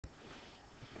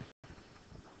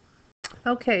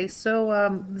Okay, so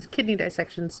the kidney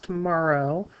dissection's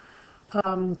tomorrow.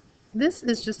 Um, this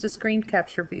is just a screen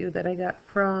capture view that I got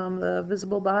from the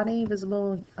Visible Body,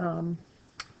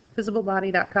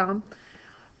 visiblebody.com,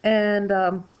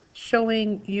 and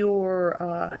showing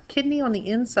your kidney on the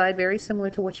inside, very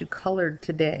similar to what you colored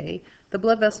today. The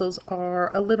blood vessels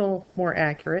are a little more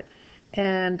accurate,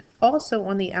 and also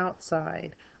on the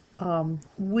outside,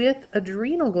 with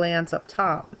adrenal glands up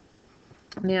top.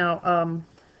 Now,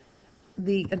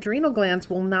 the adrenal glands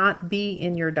will not be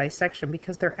in your dissection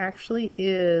because there actually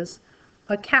is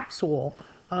a capsule,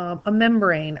 a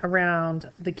membrane around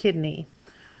the kidney.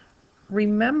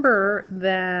 Remember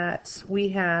that we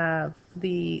have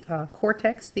the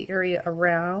cortex, the area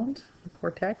around the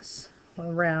cortex,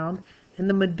 around, and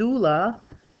the medulla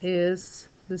is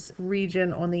this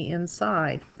region on the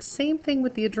inside. Same thing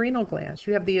with the adrenal glands.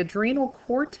 You have the adrenal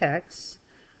cortex,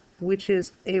 which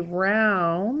is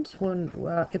around, when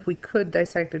if we could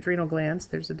dissect adrenal glands,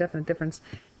 there's a definite difference,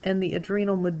 and the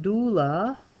adrenal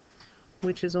medulla,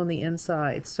 which is on the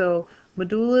inside. So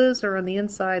medullas are on the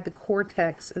inside, the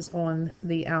cortex is on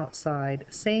the outside.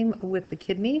 Same with the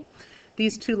kidney.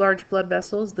 These two large blood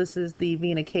vessels, this is the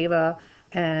vena cava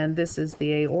and this is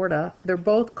the aorta. They're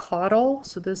both caudal,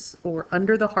 so this, or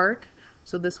under the heart.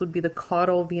 So this would be the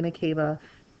caudal vena cava,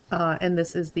 and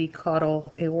this is the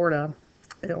caudal aorta,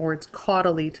 or it's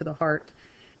caudally to the heart.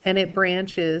 And it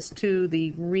branches to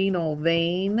the renal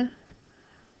vein,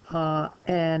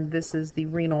 and this is the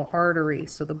renal artery.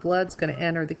 So the blood's going to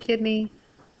enter the kidney.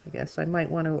 I guess I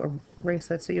might want to erase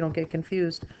that so you don't get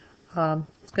confused.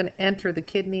 It's going to enter the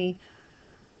kidney,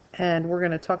 and we're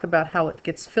going to talk about how it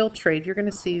gets filtrated. You're going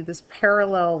to see this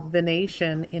parallel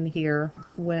venation in here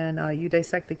when you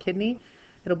dissect the kidney.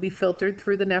 It'll be filtered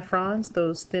through the nephrons,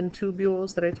 those thin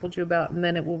tubules that I told you about, and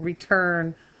then it will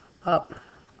return up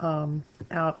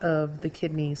out of the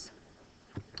kidneys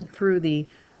through the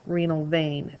renal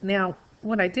vein. Now,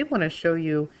 what I did want to show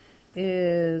you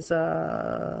is,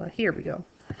 here we go.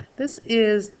 This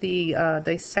is the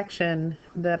dissection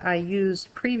that I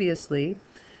used previously.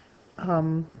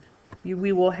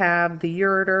 We will have the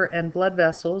ureter and blood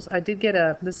vessels. I did get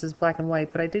this is black and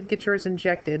white, but I did get yours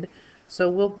injected.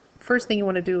 So first thing you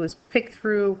want to do is pick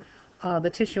through the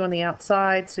tissue on the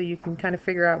outside so you can kind of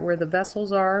figure out where the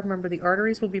vessels are. Remember, the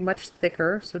arteries will be much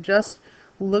thicker, so just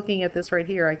looking at this right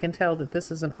here, I can tell that this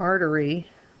is an artery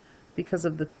because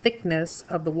of the thickness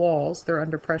of the walls. They're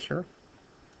under pressure.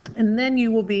 And then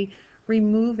you will be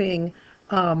removing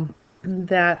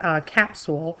that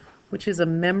capsule, which is a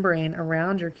membrane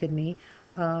around your kidney,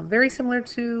 very similar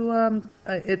to,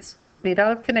 it's made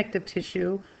out of connective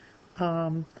tissue.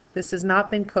 This has not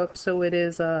been cooked, so it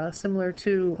is similar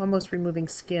to almost removing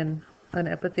skin, an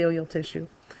epithelial tissue.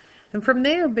 And from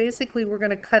there, basically, we're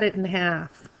going to cut it in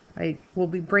half. I will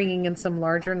be bringing in some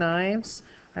larger knives.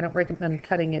 I don't recommend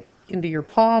cutting it into your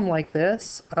palm like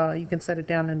this. You can set it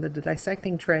down in the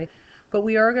dissecting tray. But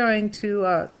we are going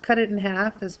to cut it in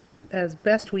half as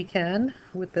best we can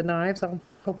with the knives. I'll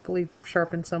hopefully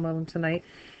sharpen some of them tonight.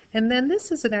 And then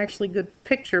this is an actually good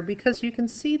picture because you can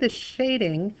see the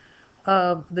shading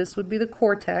of, this would be the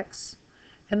cortex,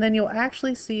 and then you'll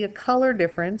actually see a color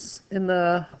difference in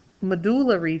the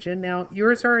medulla region. Now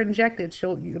yours are injected,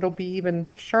 it'll be even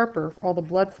sharper, all the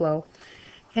blood flow.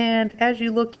 And as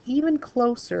you look even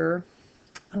closer,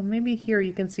 maybe here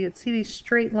you can see it, see these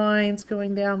straight lines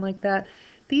going down like that.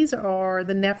 These are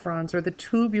the nephrons, or the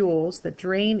tubules that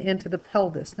drain into the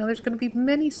pelvis. Now there's going to be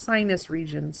many sinus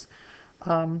regions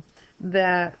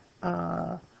that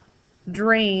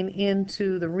drain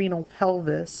into the renal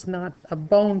pelvis, not a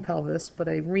bone pelvis, but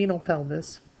a renal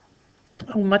pelvis.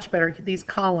 Oh, much better, these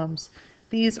columns.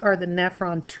 These are the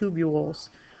nephron tubules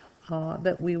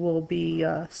that we will be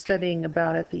studying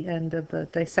about at the end of the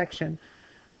dissection.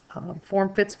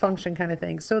 Form fits function kind of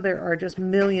thing. So there are just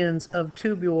millions of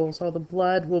tubules. All the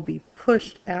blood will be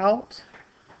pushed out.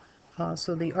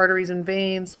 So the arteries and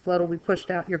veins, blood will be pushed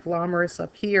out. Your glomerulus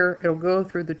up here, it'll go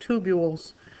through the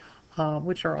tubules,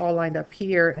 which are all lined up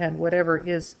here, and whatever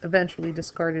is eventually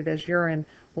discarded as urine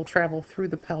will travel through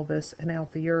the pelvis and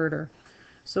out the ureter.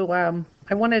 So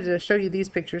I wanted to show you these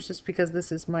pictures just because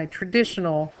this is my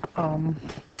traditional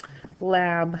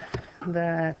lab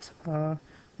that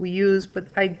we use, but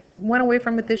I went away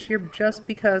from it this year just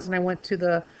because, and I went to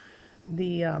the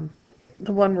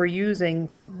one we're using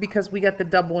because we got the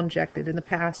double injected. In the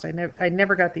past, I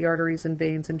never got the arteries and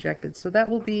veins injected, so that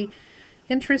will be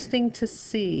interesting to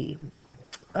see.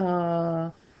 Yeah,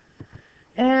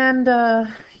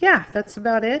 that's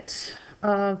about it.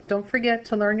 Don't forget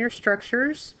to learn your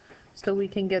structures so we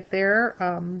can get there.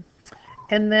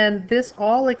 And then this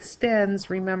all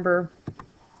extends, remember,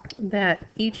 that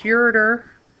each ureter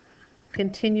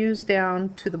continues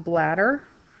down to the bladder.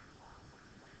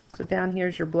 So down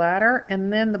here's your bladder,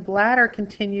 and then the bladder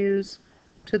continues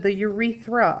to the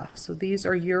urethra. So these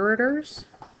are ureters.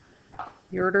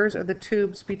 Ureters are the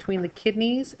tubes between the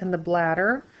kidneys and the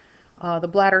bladder. The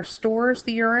bladder stores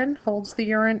the urine, holds the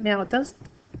urine. Now it does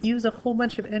use a whole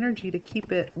bunch of energy to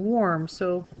keep it warm,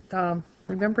 so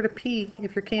remember to pee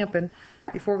if you're camping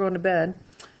before going to bed.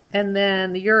 And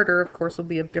then the ureter, of course, will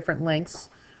be of different lengths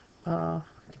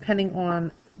depending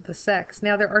on the sex.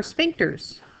 Now there are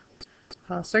sphincters,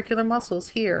 circular muscles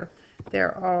here.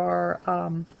 There are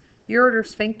ureter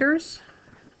sphincters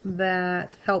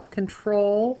that help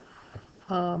control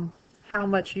how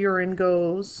much urine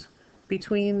goes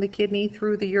between the kidney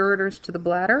through the ureters to the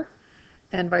bladder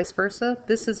and vice versa.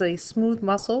 This is a smooth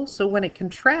muscle, so when it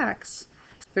contracts,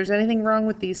 if there's anything wrong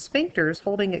with these sphincters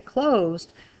holding it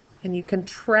closed, and you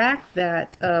contract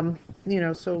that,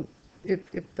 so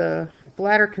if the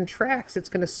bladder contracts, it's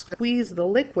going to squeeze the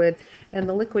liquid, and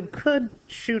the liquid could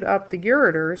shoot up the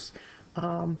ureters,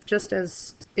 just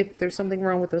as if there's something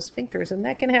wrong with those sphincters. And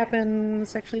that can happen in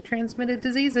sexually transmitted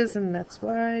diseases, and that's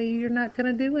why you're not going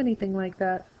to do anything like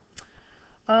that.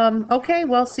 Okay,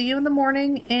 well, see you in the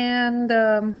morning,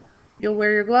 and you'll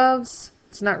wear your gloves.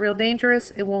 It's not real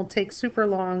dangerous. It won't take super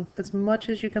long. As much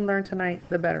as you can learn tonight,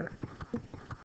 the better.